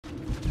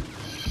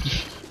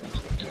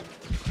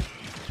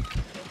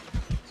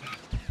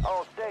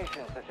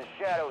positions. This is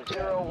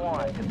Shadow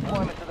 01.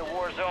 Deployment to the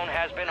Warzone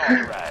has been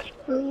authorized.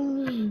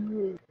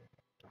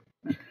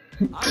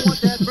 I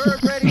want that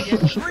bird ready in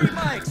 3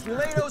 mics.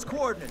 Relay those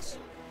coordinates.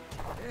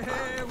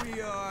 There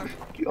we are.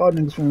 Y'all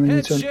niggas from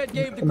Head shed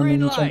gave the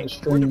green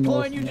light. We're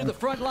deploying you to the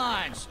front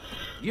lines.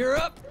 You're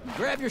up.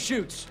 Grab your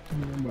chutes.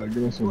 We're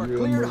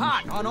cleared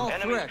hot on all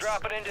threats.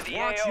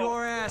 Watch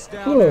your ass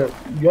down there.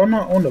 Y'all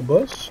not on the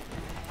bus?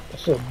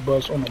 That's a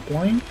bus on the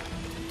plane?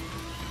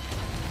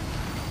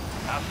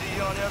 I'll see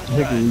you on the other I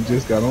think side. we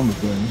just got on the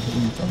plane. What are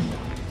you talking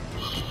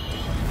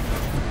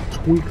about?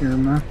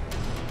 Tweaking, man.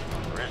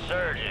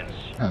 Resurgence.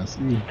 I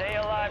see. Stay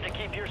alive to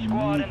keep your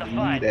squad in the Leave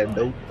fight. that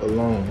dope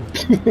alone.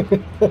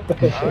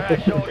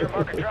 Alright, soldier,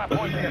 mark a drop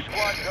point for your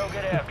squad and go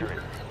get after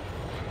it.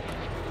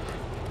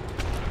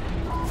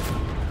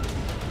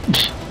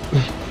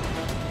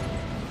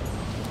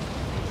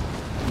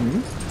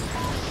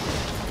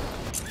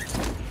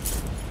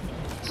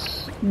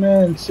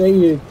 Man, say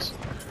it.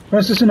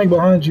 Francis, nigga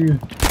behind you.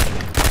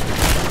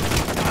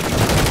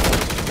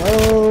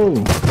 Oh!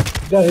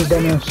 Got his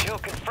dumbass. Kill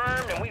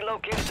confirmed and we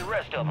located the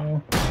rest of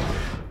them.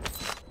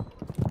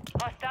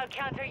 Hostile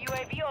counter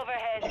UAV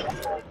overhead.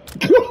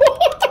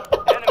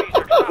 Enemies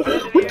are dropping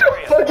into the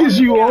area. What the fuck is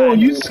you on?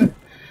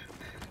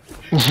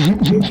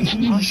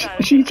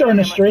 She turned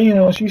the strain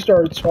on. She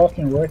started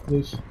talking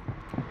reckless.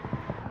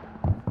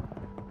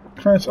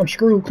 Clarence, I'm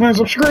screwed. Clarence,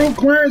 I'm screwed.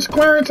 Clarence,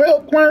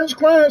 help. Clarence,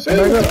 help.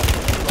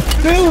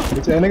 Dude.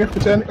 Put that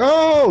nigga.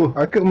 Oh!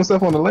 I killed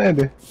myself on the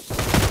landing.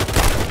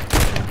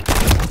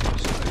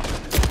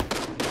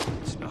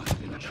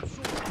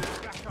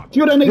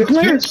 Kill that nigga,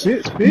 Clarence.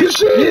 Bitch.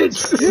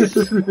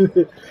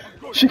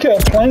 She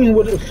kept playing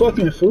with the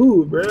fucking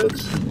food, bro.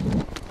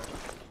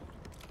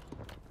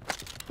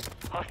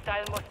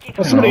 Hostile mosquito.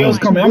 Oh, somebody else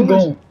coming. I'm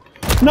going.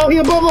 No, he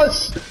above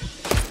us.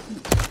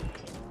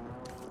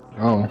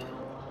 Oh.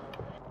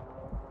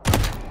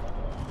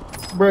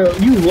 Bro,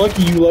 you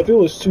lucky you left. It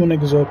was 2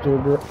 niggas up there,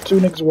 bro. 2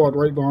 niggas walked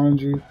right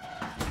behind you.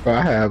 But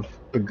I have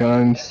the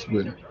guns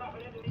with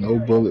no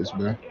bullets,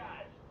 bro.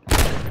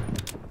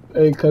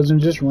 Hey, cousin,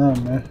 just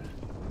run, man.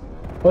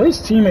 Well, his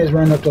teammates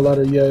ran up the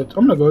ladder yet.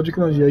 I'm gonna go with you,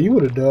 cause yeah, you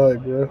would have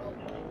died, bro.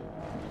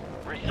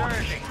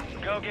 Resurging.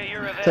 Go get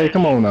your revenge. Hey,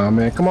 come on now,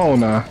 man. Come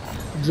on now.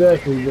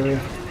 Exactly, bro.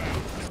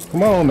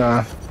 Come on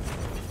now.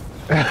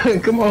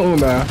 Come on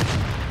now.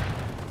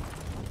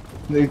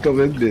 They come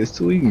at this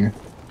tweaking.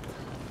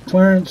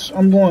 Clarence,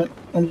 I'm going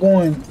gas.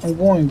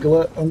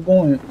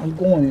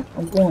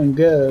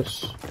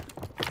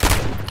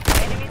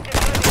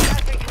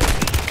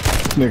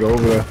 Nigga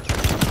over there.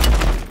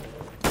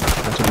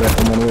 Got your back,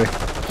 I'm on the way.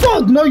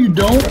 Fuck, no you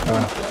don't.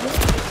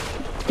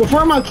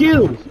 Confirm my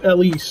kill, at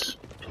least.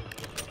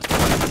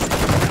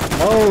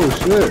 Oh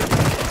shit.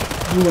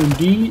 You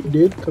indeed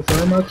did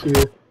confirm my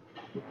kill.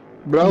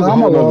 But I was a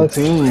whole other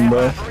team,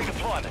 bro.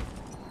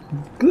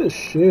 Good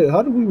shit.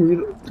 How did we read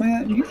it?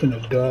 Man, you finna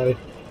die.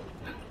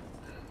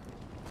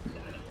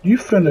 You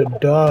finna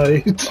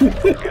die. You're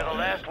the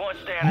last one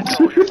standing,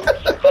 soldier.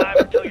 Survive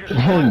until you're A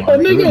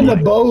nigga in the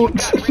boat.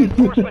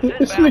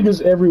 This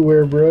nigga's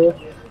everywhere, bro.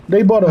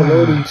 They bought a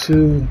loading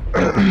too.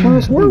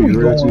 Clarence, where are we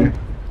going?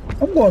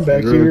 I'm going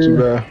back here.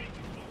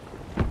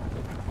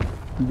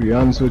 To be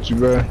honest with you,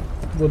 bro.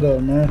 What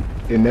up, man?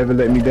 It never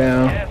let me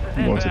down.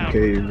 I'm going to the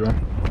cave, bro.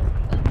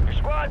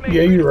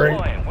 Yeah, you're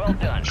right. Well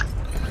done.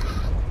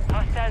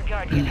 Hostile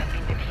guardian has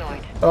been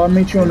deployed. I'll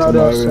meet you on the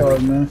other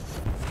side, man.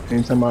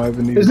 Anytime I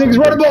ever need. This nigga's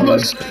right above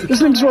us. This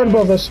nigga's right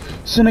above us.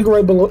 This nigga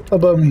right below,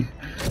 above me.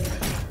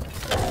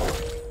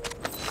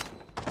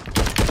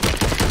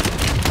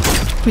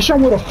 He shot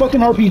me with a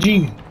fucking RPG.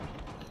 He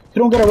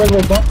don't got a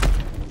regular gun.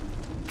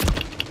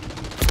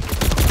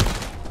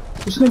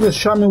 This nigga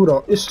shot me with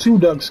a. It's 2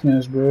 duck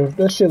skins, bro.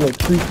 That shit look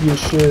creepy as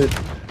shit.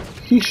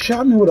 He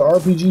shot me with an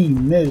RPG,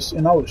 missed,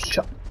 and I was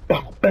shot.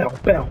 Bow, bow,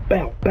 bow,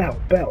 bow, bow,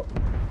 bow.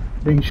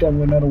 Then he shot me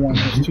with another one.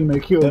 His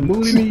teammate killed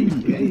me.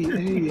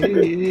 Hey.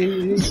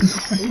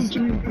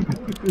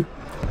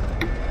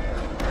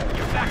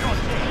 Back on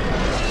station.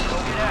 Go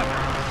get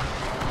after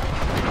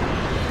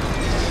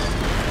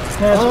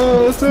Man,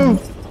 Oh, it's 2.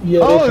 yeah,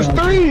 Oh, it's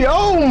 3.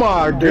 Oh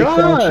my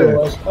god.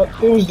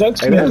 It was duck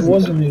skins,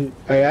 wasn't it?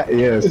 Hey,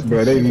 yes,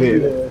 bro. They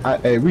lit. Yeah.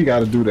 Hey, we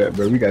gotta do that,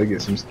 bro. We gotta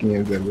get some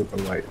skins that look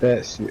like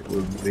that. Shit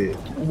was lit.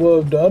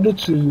 Well, the other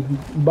 2,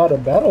 by the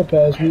battle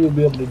pass, we would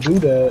be able to do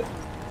that.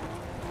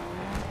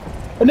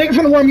 A nigga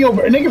finna run me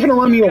over. A nigga finna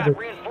run me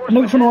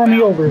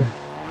over.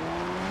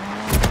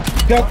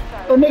 Got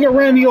a nigga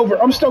ran me over.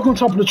 I'm stuck on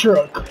top of the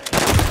truck.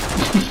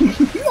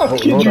 I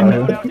kid you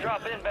not.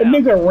 A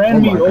nigga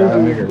ran me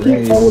over.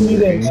 He followed me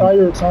the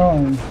entire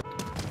time.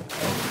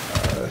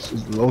 That's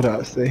just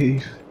loadout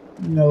save.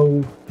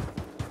 No.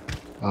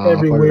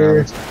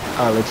 Everywhere.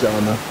 I'll let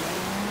y'all know.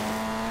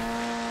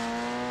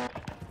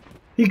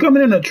 He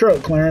coming in the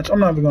truck, Clarence. I'm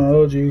not even gonna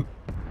hold you.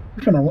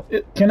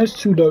 Can it's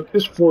 2 duck?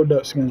 It's 4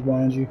 duck skins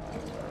behind you.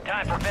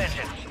 Time for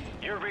vengeance.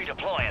 You're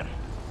redeploying.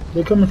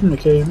 They're coming from the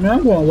cave. Man,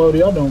 I'm going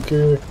loadie. I don't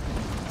care.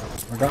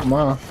 I got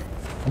mine.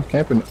 I'm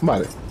camping. I'm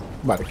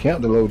about to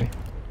camp the loading.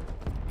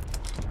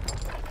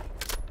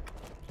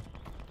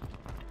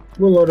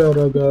 What loadout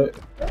I got?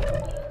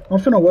 I'm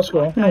finna West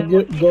Coast. I'm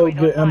finna go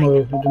get ammo.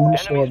 And then I'm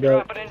Enemies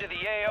back. dropping into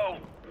the AO.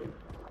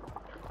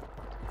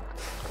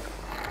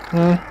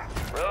 Huh?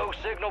 Rogue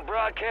signal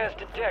broadcast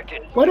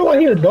detected. Why do I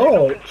hear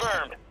Signal dogs?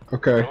 confirmed.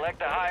 Okay. Select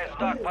the highest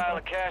stockpile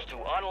of cash to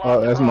unlock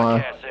Oh, the that's mine.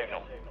 broadcast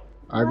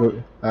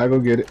signal. I go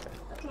get it.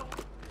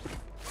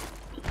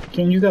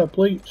 Can you got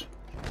plates?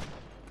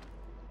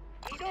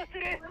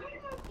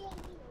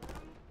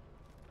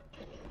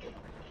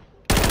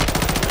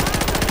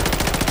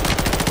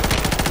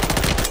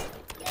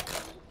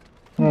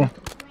 Hmm.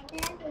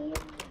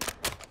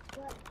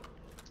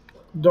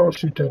 Don't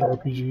shoot that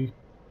RPG.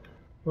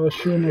 Well,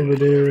 shoot him over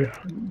there,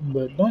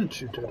 but don't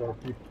shoot that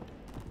RPG.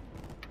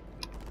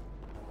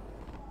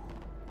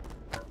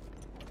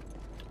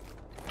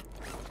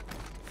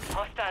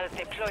 Hostiles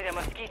deploy the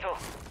mosquito.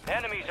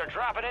 Enemies are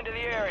dropping into the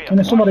area. And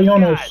there's somebody Watch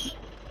on the us. skies.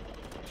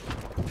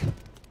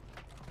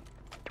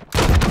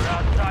 We're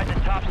outside the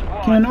top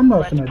squad. Man, I'm not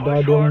Let's finna push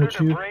die down harder with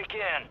to you. break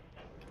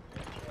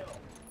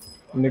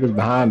in. Niggas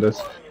behind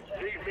us.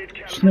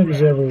 This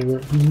nigga's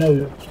everywhere. You know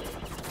it.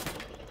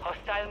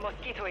 Hostile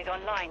mosquito is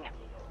online.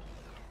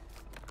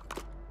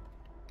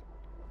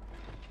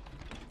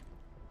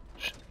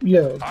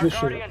 Yeah, Our good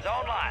shit. Guardian's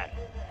online.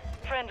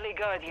 Friendly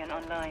Guardian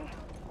online.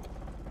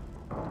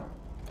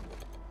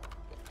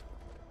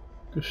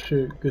 Good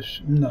shit. Good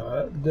shit.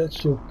 Nah, that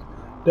shit.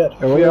 That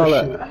Hey, where y'all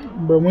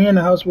shit. But we in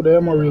the house with the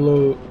ammo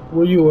reload.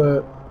 Where you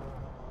at?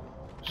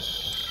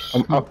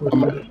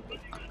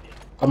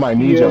 I might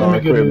need Yeah, y'all let me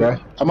right get quick, it. bro.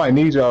 I might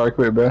need y'all right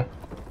quick, bro.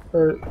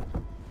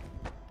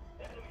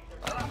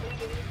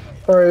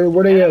 Alright,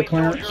 where they Enemy at,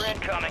 Clarence? soldier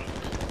incoming.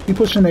 He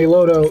pushing a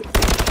loadout.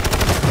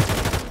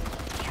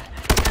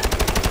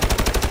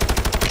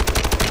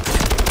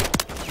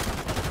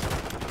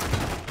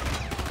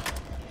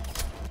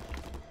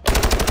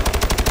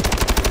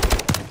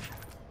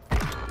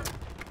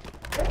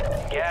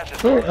 Gas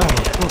is Wait, oh,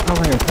 fuck, I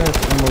ran past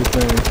the ammo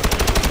thing.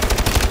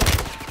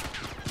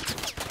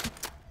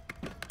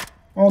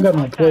 I don't got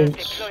no Hostiles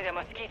plates. deploy the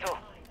mosquito.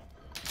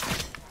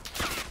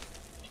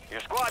 Your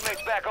squad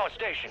mates back on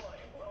station.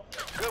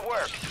 Good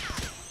work.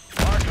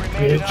 Mark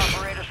remaining Bitch.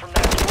 operators from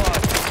that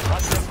squad.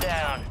 Hunt them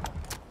down.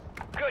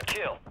 Good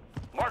kill.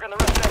 Marking the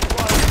rest of that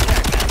squad on your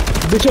attack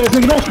map. Bitch ass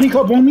nigga, don't sneak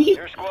up on me.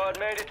 Your squad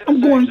made it to the I'm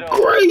safe going zone.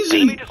 crazy.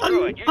 Enemy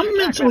destroyed. Use I'm your attack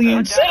mentally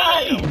map to hunt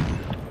down the insane. rest of them.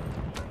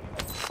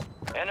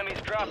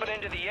 Enemies dropping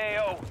into the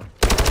AO.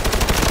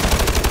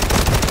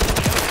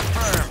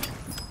 Confirmed.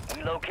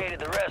 We located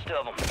the rest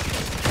of them.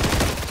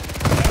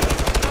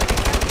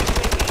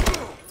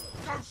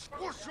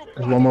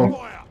 There's one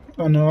more.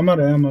 Oh no, I'm out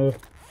of ammo.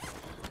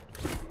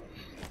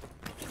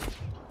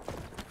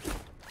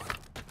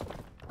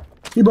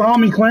 He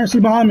behind me, Clarence. He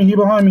behind me. He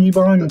behind me. He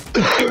behind me.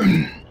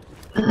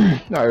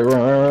 Alright,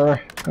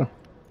 run.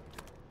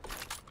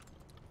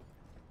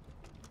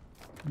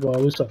 Well,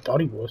 at least I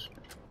thought he was.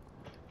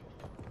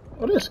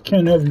 Oh, that's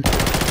Ken Heavy.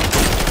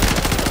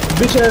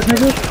 Bitch ass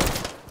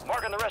nigga.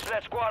 Marking the rest of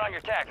that squad on your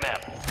attack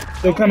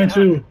map. They coming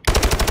too.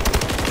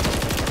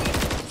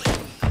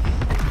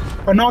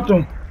 I knocked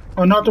him.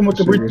 I knocked him with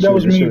the breach. That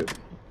was me.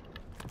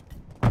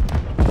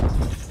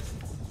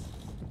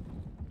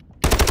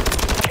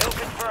 Kill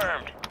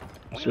confirmed.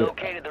 We Shit.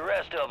 located the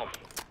rest of them.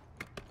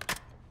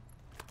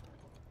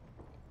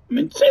 I'm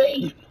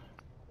insane.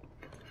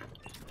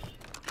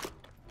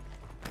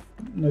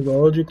 Nigga,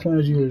 all your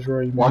Clarence, you was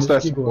right. Man. Watch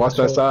Just keep that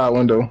going. side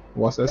window.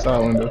 Watch that side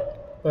window.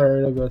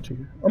 Alright, I got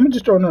you. I'm gonna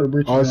just throw another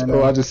breach.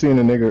 Oh, I just seen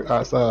a nigga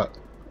outside.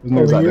 Those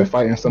niggas Over out there here?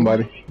 fighting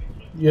somebody.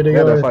 Yeah, they Yeah,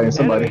 are. they're fighting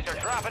somebody. Enemies are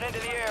dropping into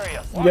the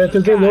area. Yeah,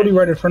 because they're loading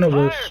right in front of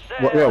us.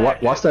 Yeah,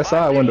 watch that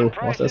side window.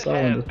 Watch that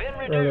side window.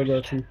 Alright, I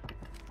got you.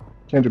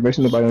 Kendrick, make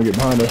sure nobody don't get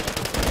behind us.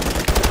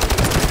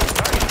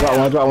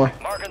 Drop one.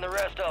 Marking the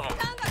rest of them.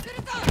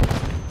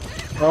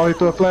 Oh, he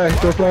threw a flag.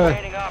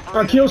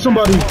 I killed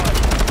somebody.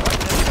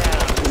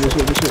 Good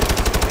shit.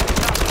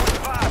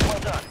 Well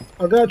done.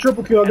 I got a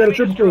triple kill. I got a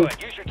triple kill. Use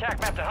your attack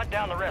map to hunt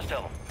down the rest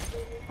of them.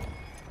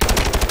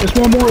 There's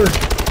one more.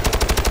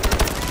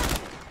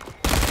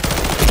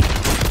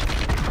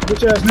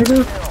 Bitch ass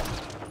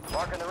nigga.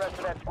 Marking the rest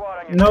of that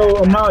squad on your No,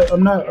 I'm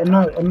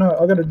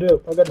not. I got a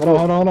dip. I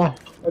Hold on.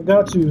 I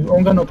got you. I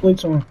don't got no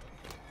plates on.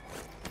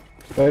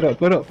 Play it up.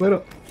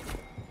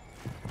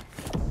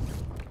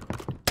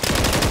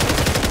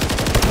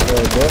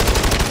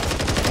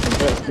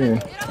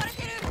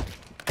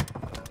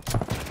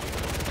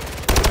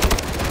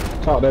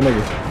 Talk that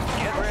nigga.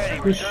 Get ready.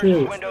 Good Resurgence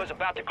shit. window's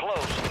about to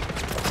close.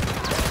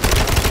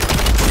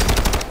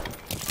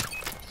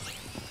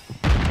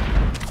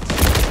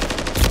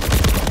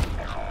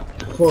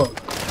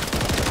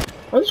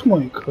 Fuck. I just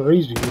went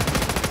crazy.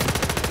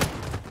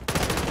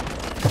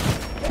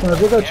 Man,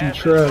 they got you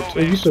trapped.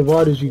 If you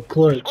survived, as you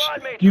clutch.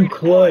 Squad mates You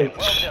redeploying.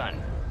 clutch. Well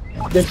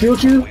done. They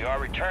killed you? We are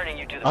returning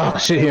you to the Oh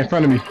front. shit, he in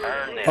front of me.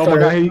 Earn this. Oh my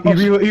god, he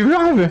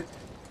reviving.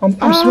 I'm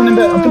spinning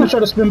back. I'm gonna try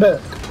to spin back.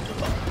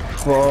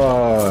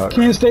 Fuck.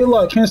 Can't stay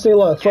alive.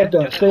 Fuck Get that. to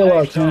the Stay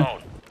alive, safe Ken. zone.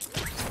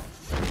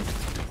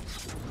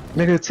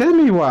 Nigga, tell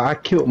me why I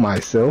killed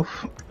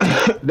myself.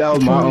 That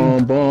was my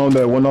bomb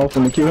that went off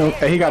in the kill him.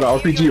 Hey, he got an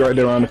RPG right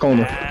there around the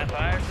corner.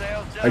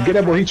 Hey, get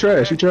that boy, he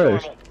trash, he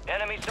trash.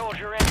 Enemy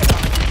soldier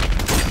incoming.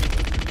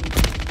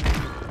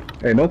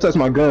 Hey, don't touch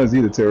my guns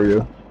either,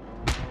 Terrio.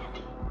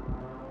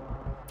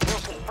 We'll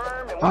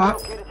confirm and we'll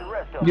locate the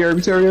rest of them. You heard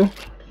me, Terrio?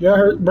 Yeah, I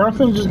heard. Bro, I'm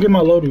finna just get my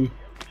loadie.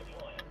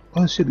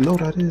 Oh shit,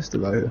 load out is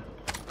still out here.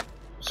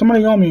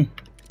 Somebody on me.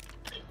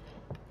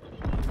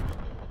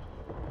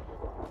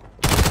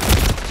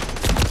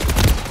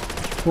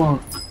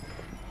 Fuck.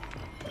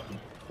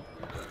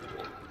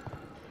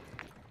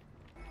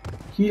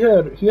 He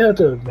had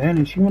the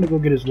advantage. He wanna go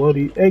get his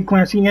loadie. Hey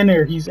Clarence, he in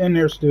there. He's in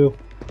there still.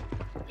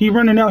 He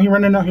running out.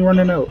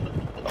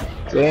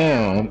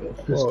 Damn,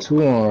 there's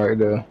two on right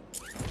there.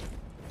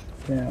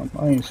 Damn,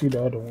 I didn't see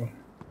the other one.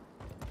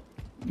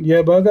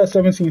 Yeah, but I got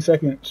 17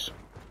 seconds.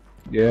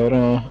 Yeah, hold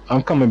on.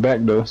 I'm coming back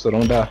though, so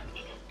don't die.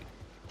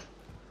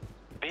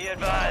 Be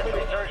advised,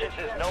 resurgence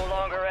is no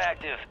longer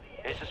active.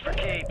 This is for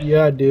keeps.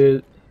 Yeah, I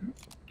did.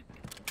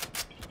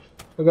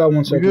 I got 1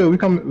 We second.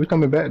 good. We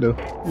coming back though.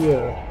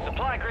 Yeah.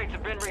 Supply crates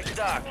have been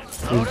restocked.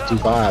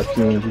 Just vibe,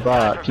 King. Just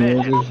vibe,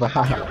 King. Just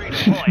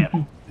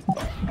vibe.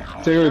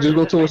 Terrio, just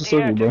go towards the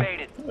circle, bro.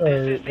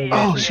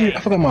 Oh shit! I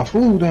forgot my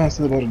food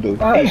downstairs. What to do?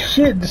 Ah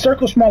shit! The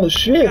circle's small as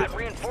shit. Got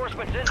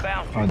reinforcements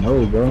inbound. I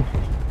know, bro.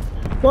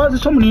 Why is there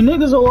so many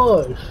niggas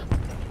alive?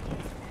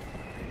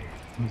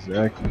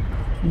 Exactly.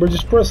 Bro,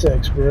 just press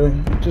X, bro.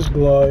 Just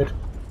glide.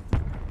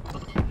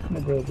 I'm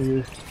gonna go over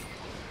here.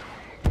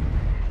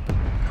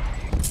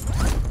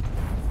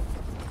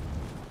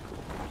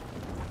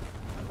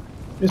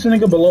 This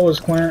nigga below is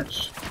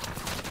Clarence.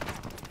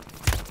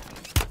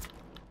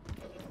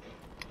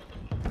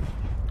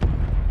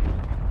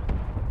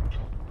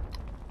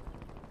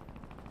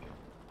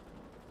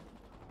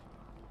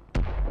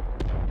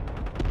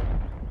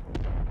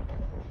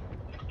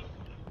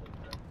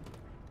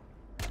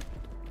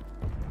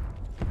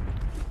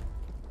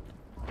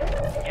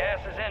 Gas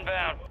is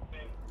inbound.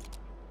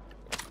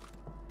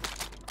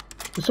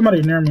 There's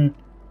somebody near me.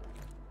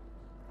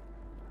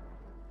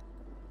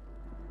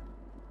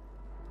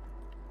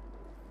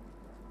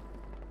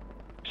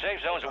 Safe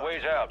zone's a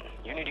ways out.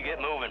 You need to get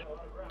moving.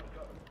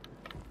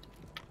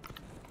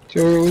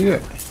 Terrio, where you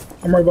at?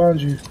 I'm right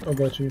behind you. I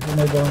got you. I'm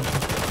right behind you.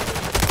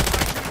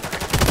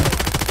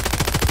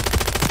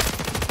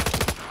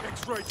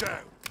 X-ray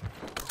down.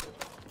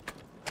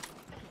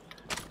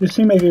 This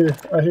teammate here.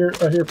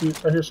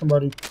 I hear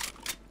somebody.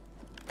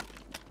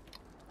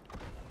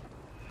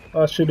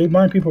 Oh shit, they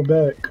buying people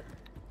back.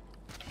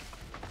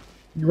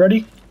 You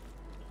ready?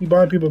 You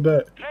buying people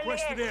back.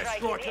 Requested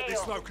airstrike at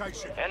this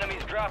location.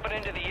 Enemies dropping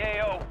into the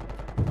AO.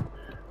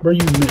 Bro,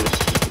 you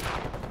missed.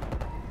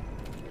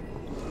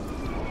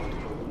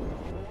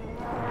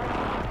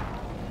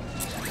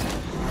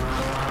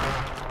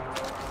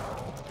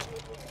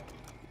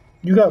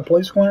 You got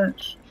place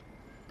clearance?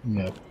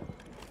 No.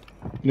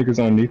 Niggas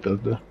underneath us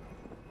though.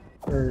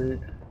 Alright.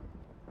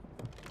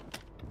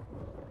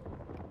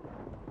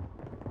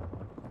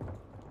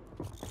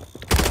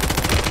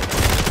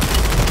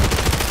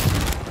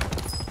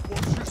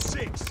 What's your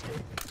six?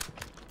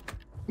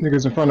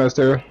 Niggas in front of us,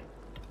 Terrio.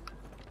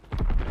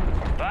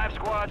 5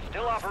 squads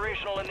still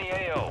operational in the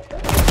AO.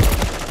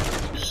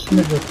 This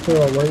nigga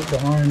fell right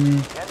behind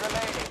me. 10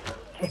 remaining.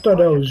 I thought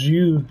that was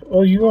you.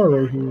 Oh, you are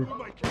right here.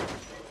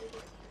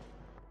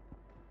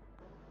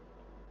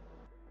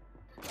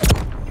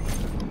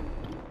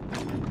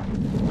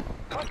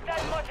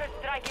 Hostile mortar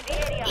strike in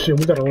the area. Shit,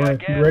 we gotta run. Got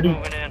You gas ready?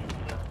 moving in.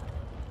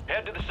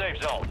 Head to the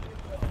safe zone.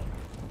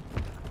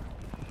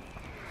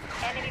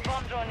 Enemy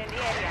bomb drone in the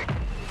area.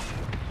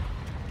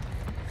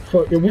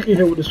 Fuck, if we get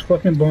hit with this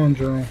fucking bomb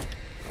drone.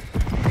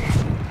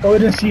 Oh, it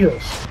didn't see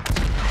us.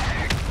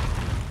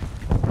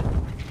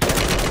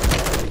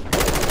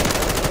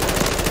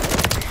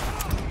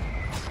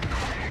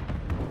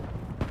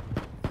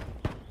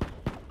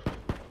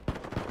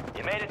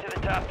 You made it to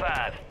the top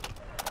 5.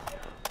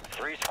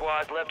 3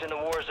 squads left in the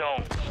war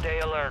zone. Stay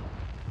alert.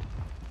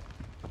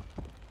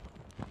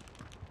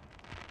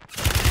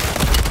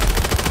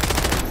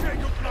 Check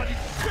your bloody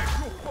check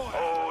your fire.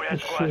 Oh, that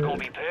squad's Shit. gonna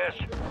be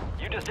pissed.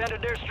 You just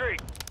entered their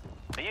street.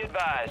 Be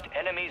advised,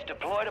 enemies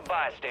deployed a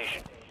buy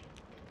station.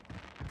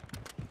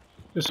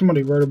 There's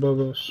somebody right above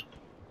us.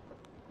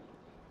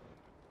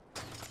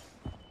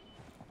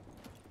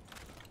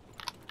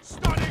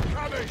 Stun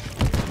incoming.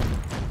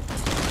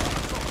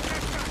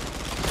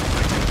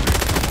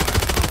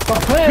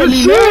 Stop playing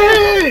me, Good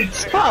man! shit!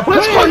 Stop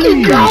Let's playing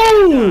fucking me!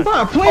 go!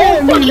 Stop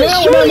playing me, fucking man!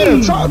 I'm not gonna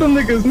shit! talk to them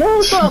niggas,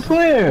 man! Stop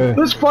playing!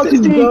 Let's fucking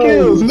 16 go!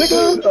 kills,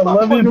 nigga! Stop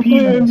 11 fucking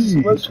playing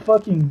people. me! Let's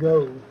fucking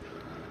go.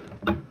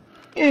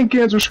 And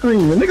kids were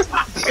screaming, nigga,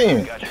 stop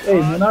playing! Got your Hey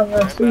man, I'm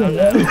not seeing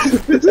that.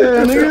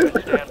 Yeah,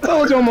 nigga!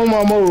 Told you I'm on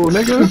my mode,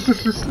 nigga! Here comes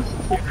the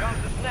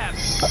snap.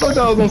 I thought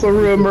y'all was on some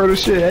real murder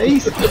shit,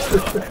 Ace!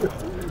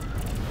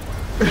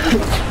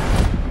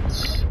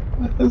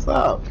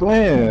 Stop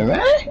playing,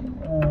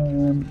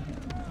 man!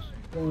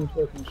 Going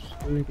fucking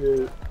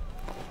stupid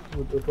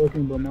with the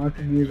fucking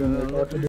binoculars and the